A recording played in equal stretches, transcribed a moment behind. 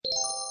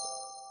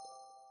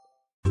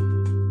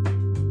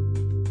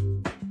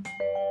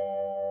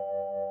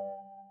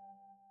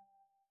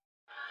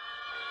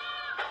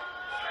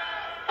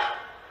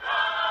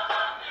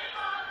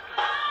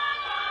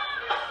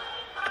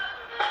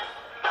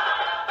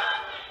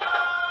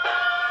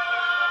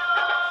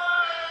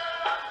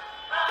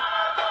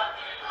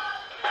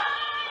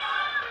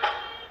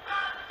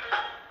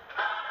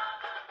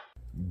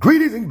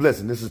Greetings,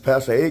 blessing. This is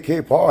Pastor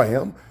A.K.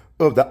 Parham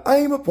of the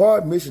I'm a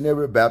Part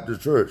Missionary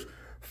Baptist Church.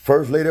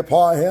 First Lady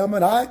Parham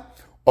and I,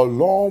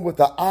 along with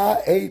the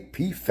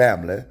IAP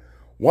family,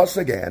 once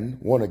again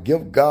want to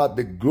give God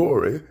the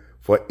glory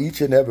for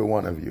each and every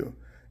one of you.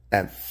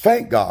 And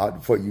thank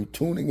God for you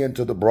tuning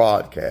into the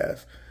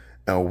broadcast.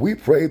 And we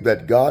pray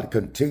that God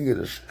continue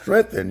to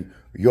strengthen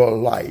your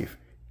life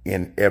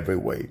in every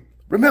way.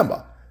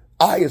 Remember,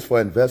 I is for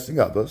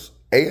investing others,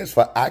 A is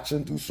for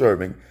action through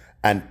serving,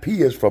 and P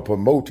is for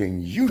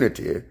promoting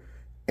unity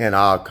in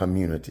our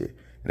community.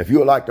 And if you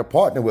would like to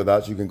partner with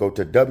us, you can go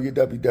to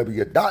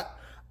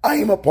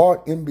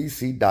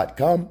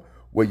www.iamapartnbc.com,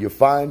 where you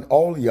find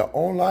all your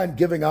online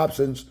giving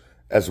options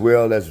as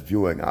well as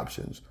viewing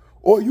options.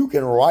 Or you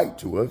can write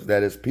to us.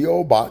 That is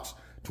P.O. Box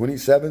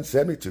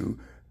 2772,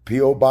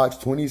 P.O. Box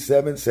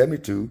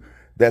 2772.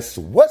 That's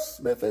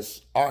West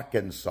Memphis,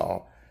 Arkansas,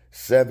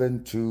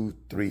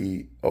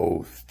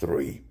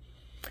 72303.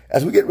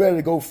 As we get ready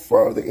to go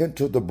further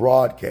into the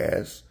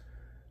broadcast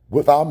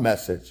with our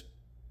message,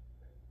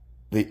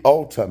 The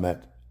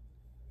Ultimate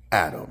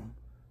Adam.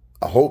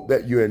 I hope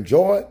that you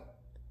enjoy it,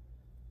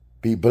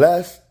 be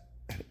blessed,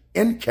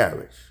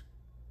 encouraged,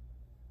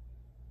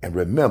 and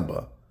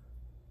remember,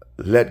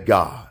 let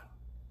God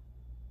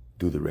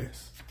do the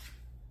rest.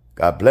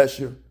 God bless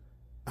you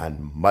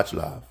and much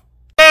love.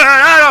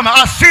 Adam,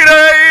 I see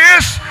there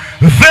is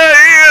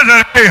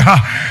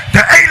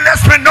the A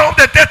lets me know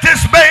that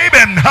this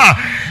baby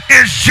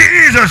is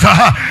Jesus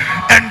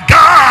and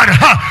God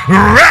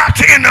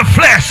wrapped in the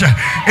flesh.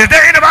 Is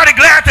there anybody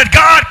glad that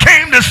God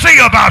came to see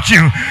about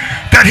you?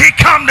 That he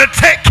come to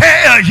take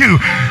care of you,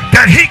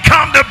 that he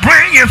come to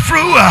bring you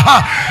through,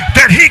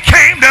 that he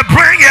came to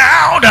bring you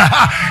out,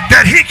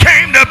 that he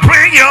came to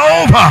bring you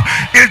over.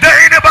 Is there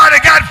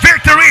anybody got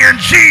victory in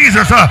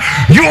Jesus?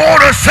 You ought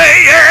to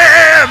say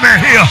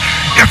amen here.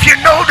 If you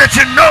know that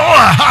you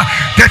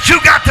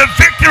got the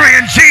victory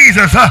in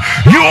Jesus,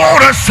 you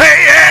ought to say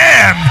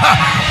amen.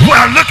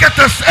 Well, look at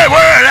the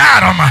word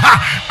Adam.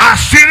 I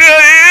see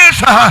there is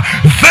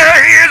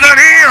an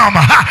M.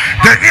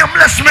 The M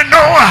lets me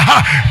know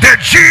that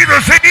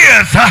Jesus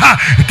is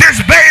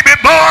this baby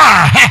boy.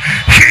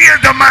 He is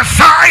the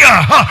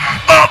Messiah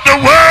of the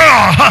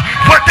world.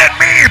 What that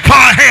mean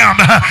for him?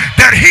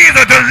 That he's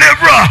a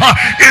deliverer.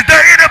 Is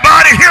there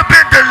anybody here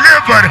been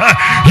delivered?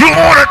 You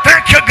want to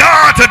thank your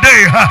God today.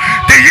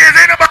 Is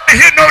anybody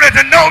here know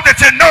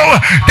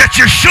that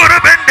you should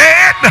have been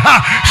dead,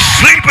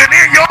 sleeping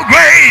in your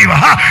grave,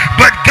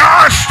 but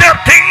God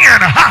stepped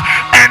in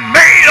and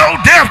made your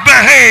death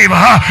behave.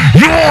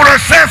 You want to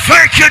say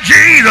thank you,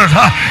 Jesus.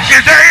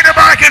 Is there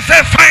anybody can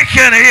say thank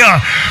you in here?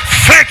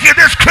 Thank you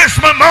this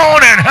Christmas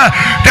morning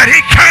that he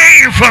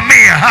came for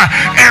me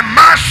and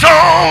my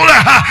soul.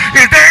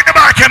 Is there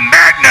anybody can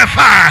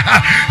magnify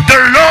the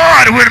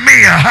Lord with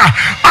me?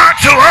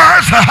 Unto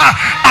us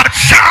a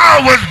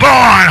child was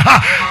born.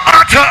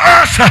 Unto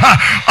us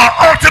an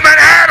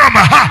ultimate Adam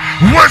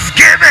was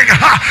given,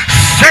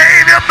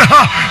 Savior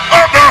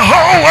of the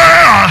whole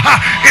world.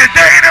 Is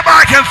there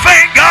anybody can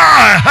thank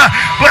God?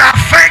 But I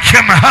thank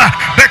him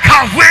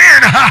because when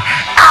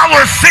I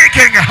was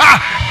sinking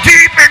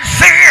deep in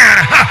sin,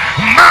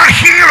 my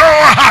hero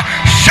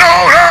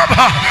showed up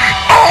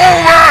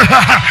over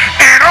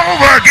and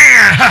over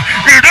again.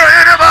 Is there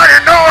anybody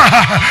know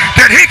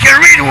that he can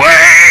reach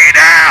way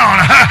down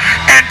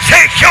and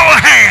take your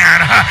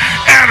hand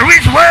and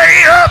reach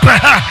way up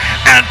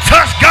and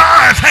touch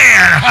God's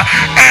hand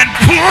and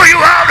pull you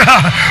out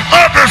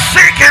of the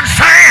sinking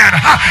sand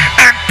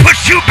and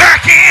put you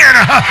back in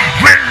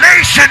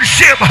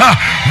relationship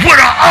with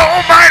an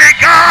almighty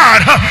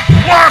God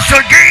once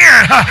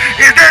again?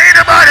 Is there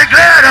anybody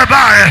glad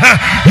about it?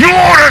 You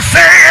want to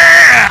say,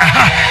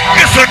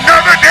 yeah, it's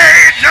another day,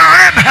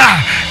 John,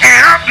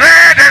 and I'm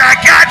glad that I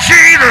got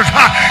Jesus.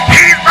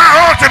 He's my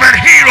ultimate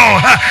hero.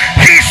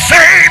 He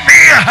saved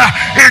me.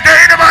 Is there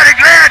anybody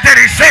glad that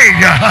he saved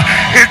you?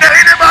 Is there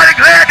anybody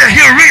glad that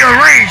he'll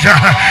rearrange?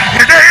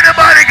 Is there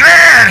anybody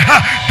glad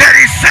that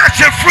he set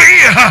you free?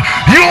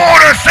 You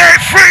want to say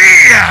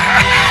free,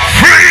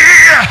 free.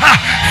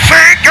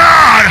 Thank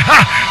God.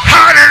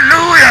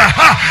 Hallelujah.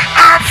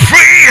 I'm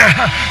free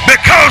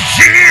because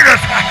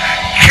Jesus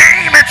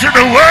came into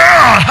the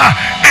world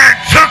and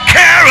took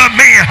care of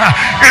me.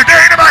 Is there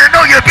anybody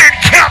know you've been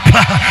kept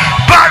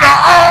by the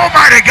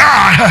Almighty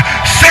God?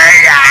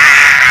 Say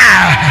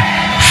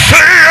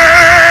say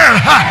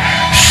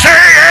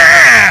say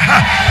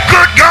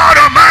good God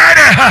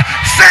Almighty,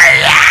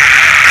 say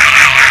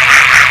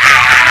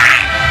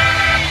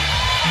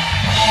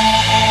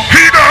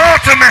He's the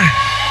ultimate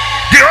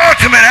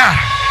Adam,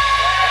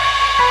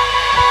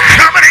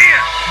 coming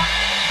in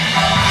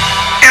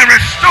and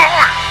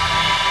restoring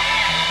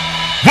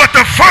what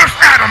the first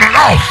Adam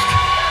lost.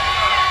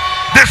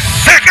 The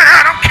second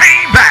Adam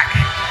came back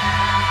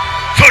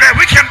so that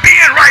we can be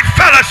in right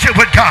fellowship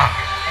with God,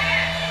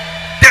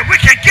 that we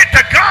can get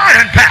the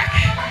garden back.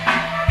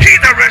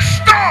 He's a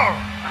restorer.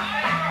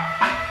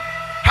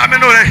 How many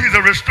know that he's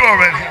a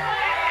restorer in here?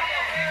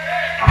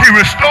 He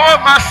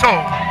restored my soul.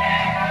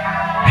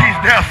 He's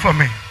there for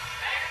me.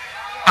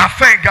 I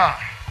thank God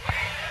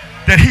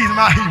that he's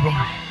my hero.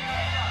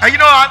 And you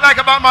know what I like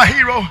about my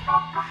hero?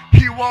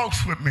 He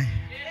walks with me.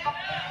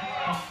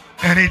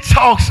 And he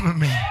talks with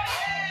me.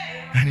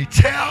 And he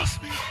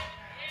tells me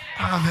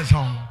I'm his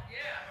own.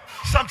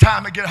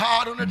 Sometimes it get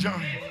hard on the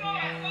journey.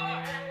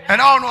 And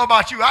I don't know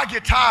about you, I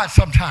get tired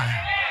sometimes.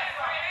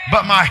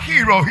 But my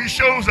hero, he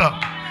shows up.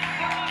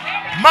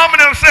 Mama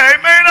them say,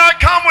 it may not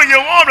come when you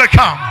want to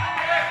come.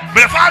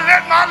 But if I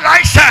let my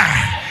light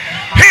shine,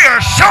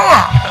 he'll show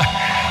up.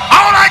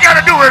 All I got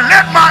to do is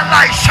let my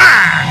light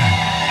shine.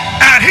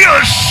 And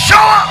he'll show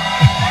up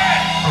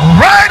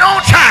right on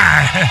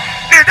time.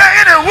 Is there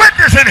any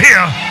witness in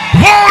here?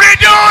 Won't he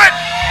do it?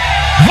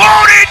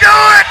 Won't he do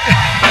it?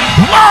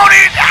 Won't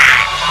he?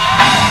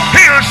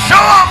 He'll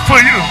show up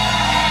for you.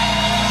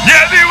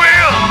 Yes, he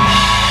will.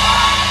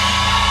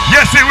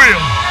 Yes, he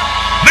will.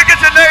 Look at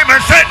your neighbor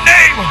and say,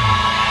 neighbor,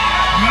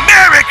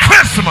 Merry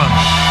Christmas.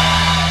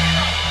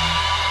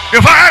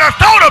 If I had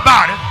thought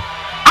about it,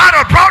 I'd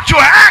have brought you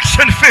an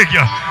action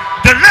figure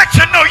to let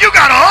you know you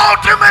got an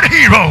ultimate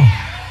hero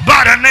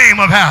by the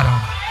name of Adam.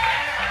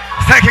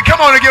 Thank you.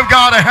 Come on and give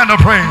God a hand of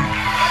praise.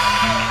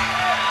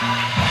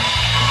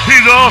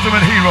 He's the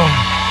ultimate hero.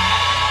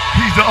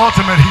 He's the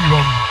ultimate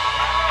hero.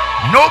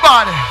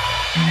 Nobody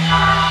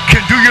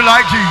can do you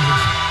like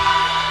Jesus.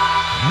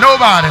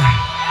 Nobody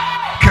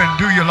can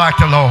do you like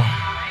the Lord.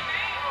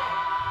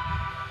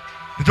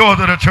 The doors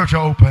of the church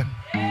are open.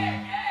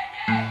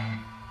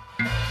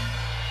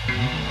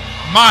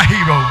 My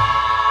hero.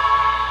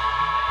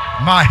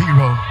 My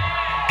hero.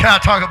 Can I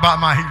talk about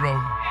my hero?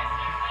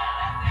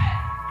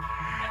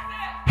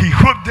 He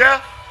whooped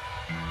death.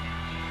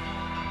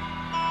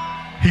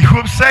 He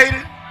whooped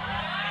Satan.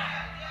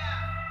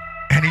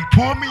 And he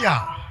pulled me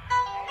out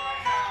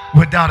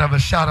without a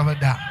shadow of a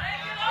doubt.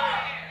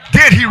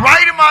 Did he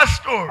write in my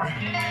story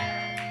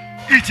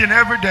each and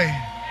every day?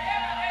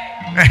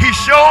 And he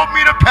showed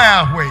me the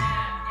pathway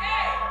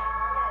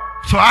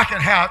so I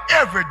can have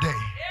every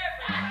day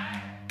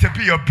to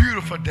be a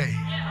beautiful day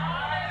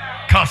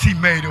because he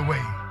made a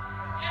way.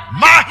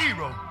 My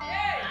hero,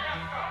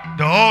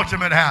 the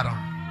ultimate Adam.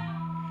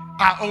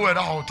 I owe it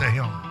all to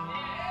him.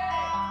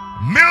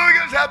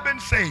 Millions have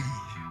been saved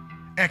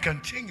and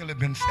continually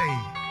been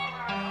saved.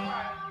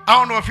 I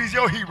don't know if he's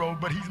your hero,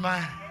 but he's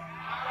mine.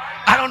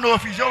 I don't know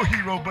if he's your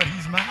hero, but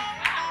he's mine.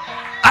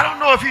 I don't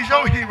know if he's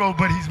your hero,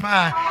 but he's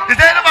mine. Is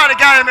there anybody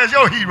got him as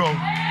your hero?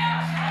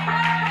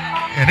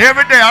 And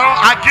every day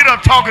I get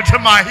up talking to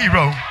my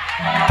hero.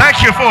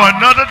 Thank you for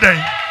another day.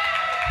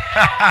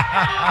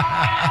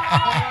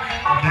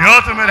 The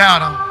ultimate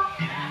Adam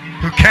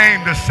who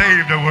came to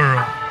save the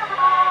world.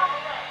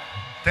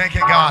 Thank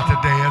you, God,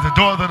 today. As the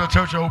doors of the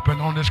church are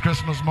open on this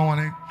Christmas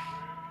morning,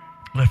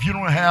 if you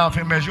don't have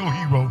him as your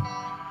hero,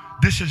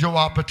 this is your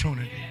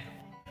opportunity.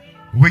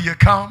 Will you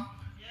come?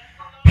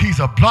 He's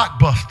a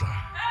blockbuster.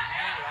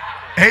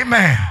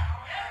 Amen.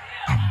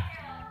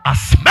 A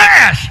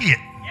smash hit.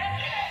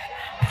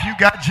 If you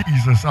got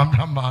Jesus, I'm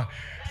talking about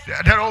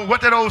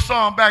that old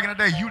song back in the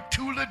day, you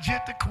too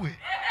legit to quit.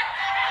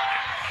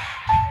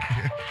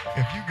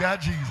 If you got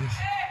Jesus,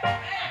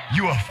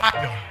 you a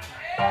fighter.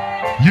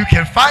 You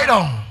can fight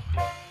on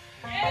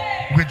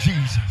with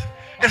Jesus.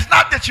 It's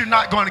not that you're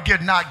not going to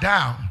get knocked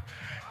down,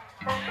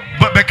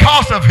 but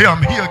because of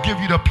him, he'll give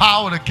you the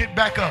power to get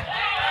back up.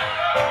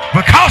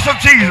 Because of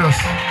Jesus,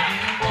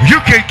 you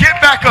can get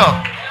back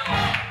up.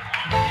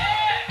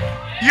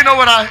 You know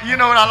what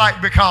I like?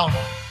 Because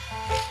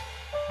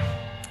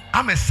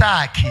I'm his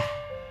sidekick.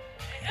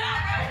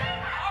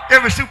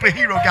 Every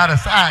superhero got a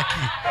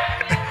sidekick.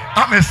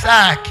 I'm his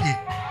sidekick.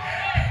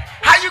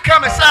 How you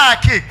come a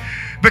sidekick?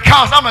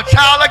 Because I'm a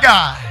child of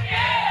God.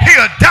 He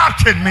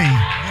adopted me.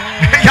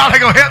 Y'all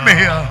ain't gonna help me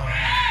here.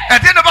 And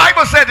then the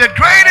Bible said that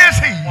great is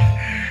he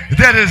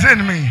that is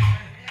in me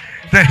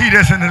than he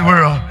that's in the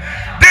world.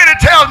 Then it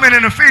tells me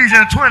in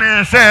Ephesians 20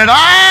 and said,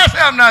 eyes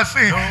have not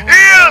seen,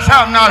 ears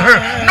have not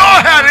heard,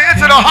 nor have it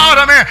entered the heart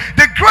of man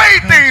the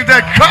great things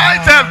that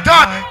Christ has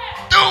done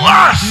through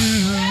us.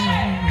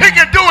 He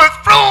can do it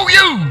through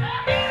you.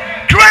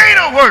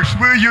 Greater works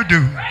will you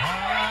do.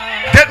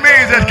 That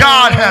means that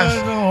God has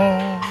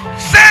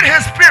set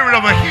his spirit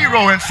of a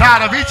hero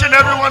inside of each and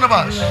every one of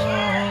us.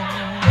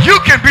 You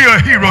can be a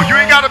hero. You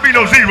ain't got to be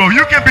no zero.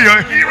 You can be a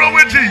hero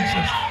with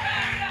Jesus.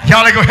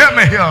 Y'all ain't gonna help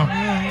me here.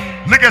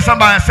 Look at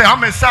somebody and say,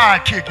 I'm his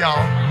sidekick, y'all.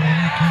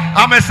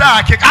 I'm his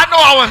sidekick. I know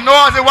I was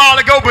noisy a while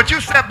ago, but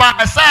you sat by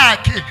a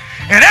sidekick.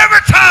 And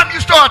every time you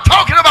start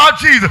talking about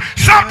Jesus,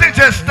 something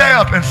just stay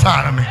up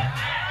inside of me.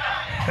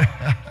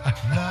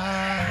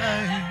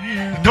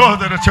 The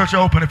doors of the church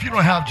are open. If you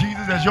don't have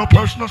Jesus as your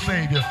personal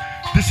Savior,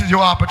 this is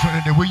your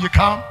opportunity. Will you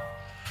come?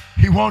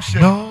 He wants you.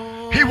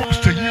 He wants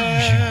to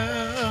use you.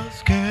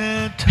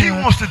 He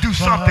wants to do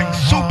something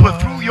super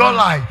through your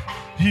life.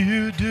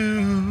 You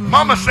do.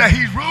 Mama said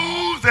he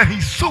rules and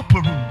he super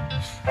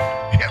rules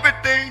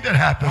everything that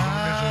happens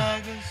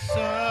on this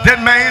earth. That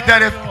means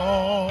that if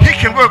he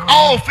can work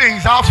all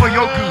things out for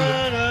your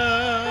good,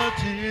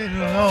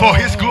 for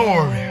his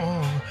glory.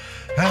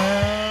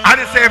 I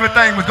didn't say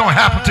everything was going to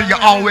happen to you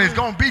always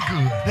going to be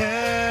good.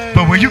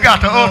 But when you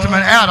got the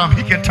ultimate Adam,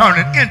 he can turn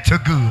it into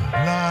good.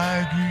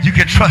 You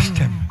can trust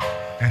him.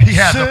 And he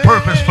has a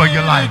purpose for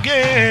your life.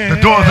 The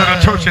doors of the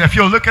church, and if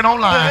you're looking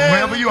online,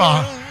 wherever you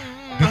are,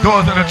 the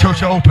doors of the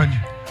church are open.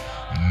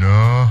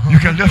 No. You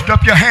can lift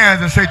up your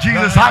hands and say,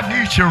 Jesus, I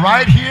need you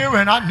right here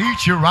and I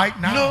need you right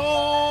now.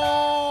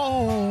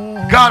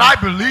 No. God, I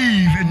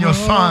believe in your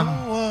son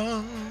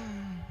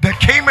that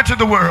came into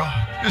the world,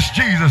 this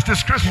Jesus,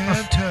 this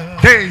Christmas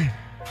day,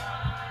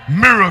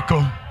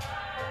 miracle,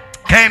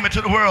 came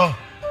into the world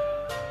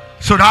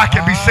so that I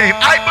can be saved.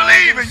 I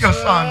believe in your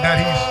son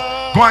that he's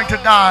going to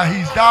die.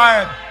 He's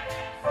died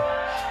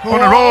on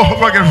the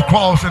rugged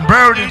cross and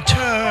buried it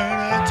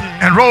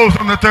and rose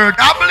on the third.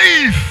 I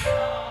believe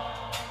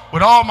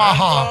with all my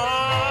heart.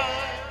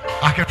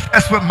 I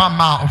confess with my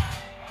mouth.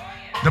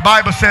 The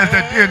Bible says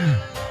that then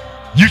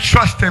you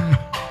trust him,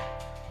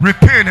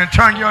 repent and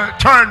turn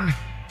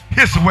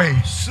his way.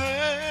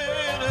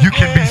 You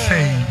can be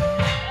saved.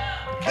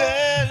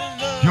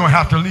 You don't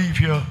have to leave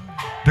here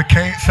the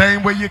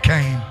same way you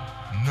came.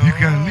 You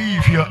can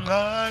leave here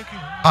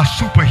a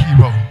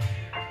superhero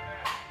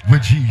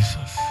with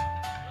Jesus.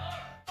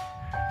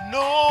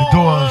 The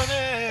doors.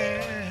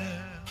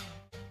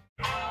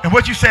 And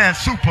what you saying,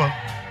 super?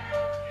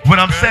 What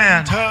I'm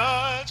saying,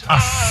 a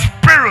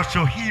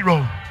spiritual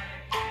hero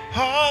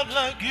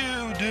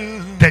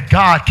that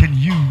God can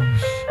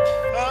use.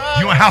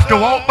 You don't have to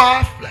walk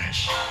by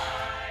flesh,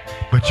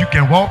 but you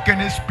can walk in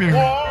his spirit.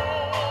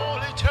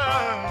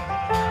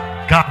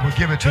 God will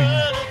give it to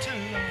you.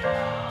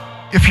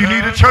 If you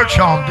need a church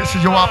home, this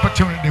is your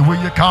opportunity.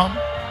 Will you come?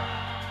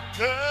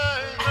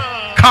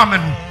 Come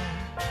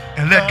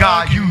and let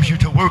God use you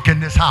to work in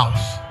this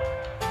house,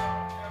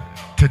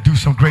 to do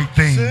some great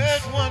things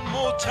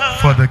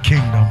for the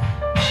kingdom.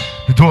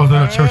 The doors of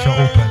the church are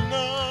open.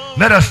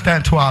 Let us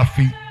stand to our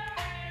feet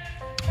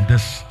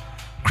this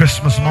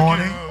Christmas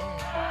morning.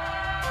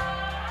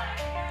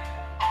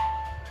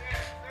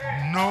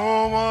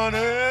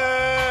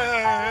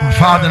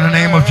 Father, in the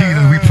name of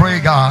Jesus, we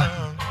pray, God,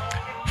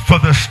 for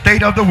the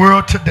state of the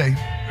world today.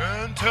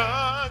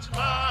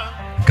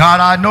 God,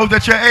 I know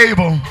that you're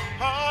able.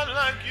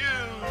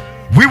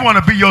 We want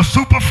to be your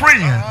super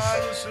friends.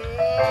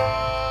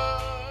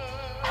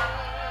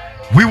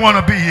 We want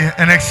to be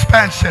an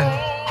expansion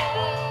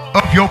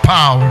of your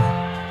power,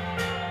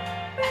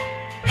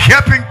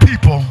 helping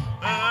people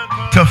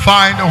to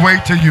find a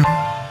way to you,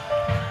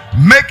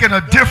 making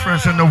a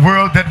difference in the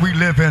world that we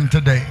live in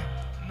today.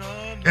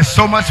 There's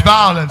so much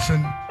violence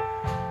and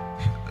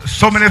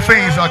so many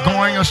things are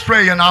going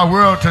astray in our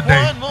world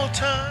today.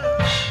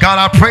 God,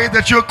 I pray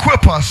that you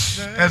equip us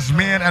as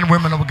men and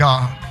women of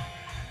God,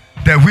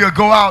 that we'll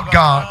go out,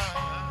 God,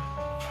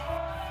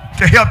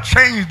 to help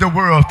change the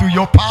world through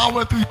your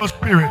power, through your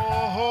spirit,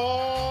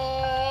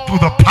 through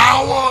the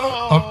power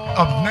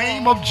of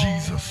name of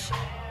Jesus.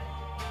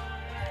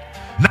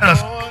 Let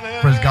us,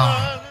 praise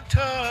God,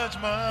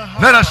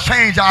 let us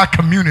change our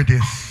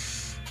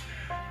communities.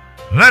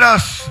 Let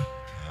us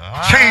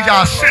change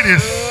our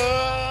cities.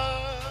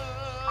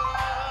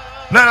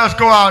 Let us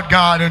go out,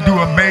 God, and do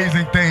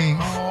amazing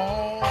things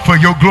for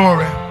your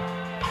glory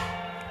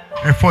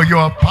and for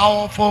your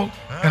powerful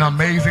and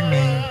amazing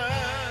name.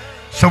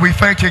 So we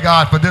thank you,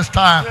 God, for this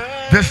time,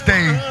 this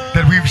day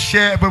that we've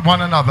shared with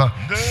one another,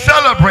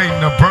 celebrating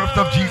the birth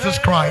of Jesus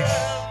Christ.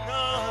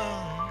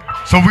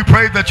 So we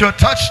pray that you'll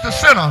touch the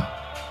sinner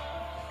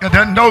and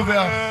then know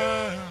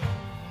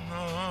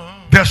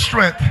their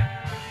strength.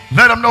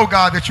 Let them know,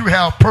 God, that you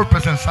have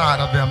purpose inside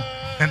of them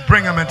and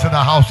bring them into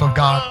the house of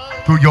God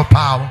through your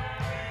power.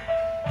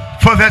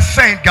 For that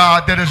saint,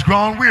 God, that has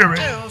grown weary,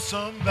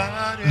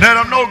 let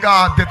them know,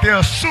 God, that they're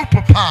a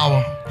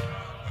superpower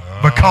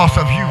because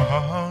of you.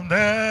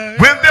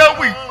 When they're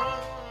weak,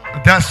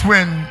 that's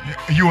when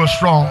you are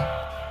strong.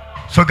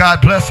 So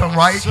God bless them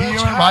right here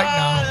and right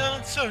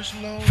now.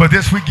 For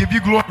this we give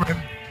you glory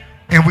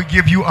and we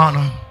give you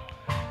honor.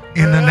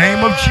 In the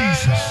name of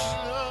Jesus.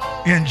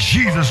 In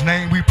Jesus'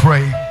 name we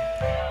pray.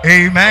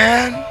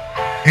 Amen,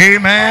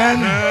 amen,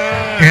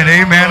 and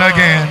amen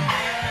again.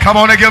 Come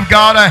on and give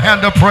God a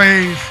hand of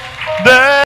praise.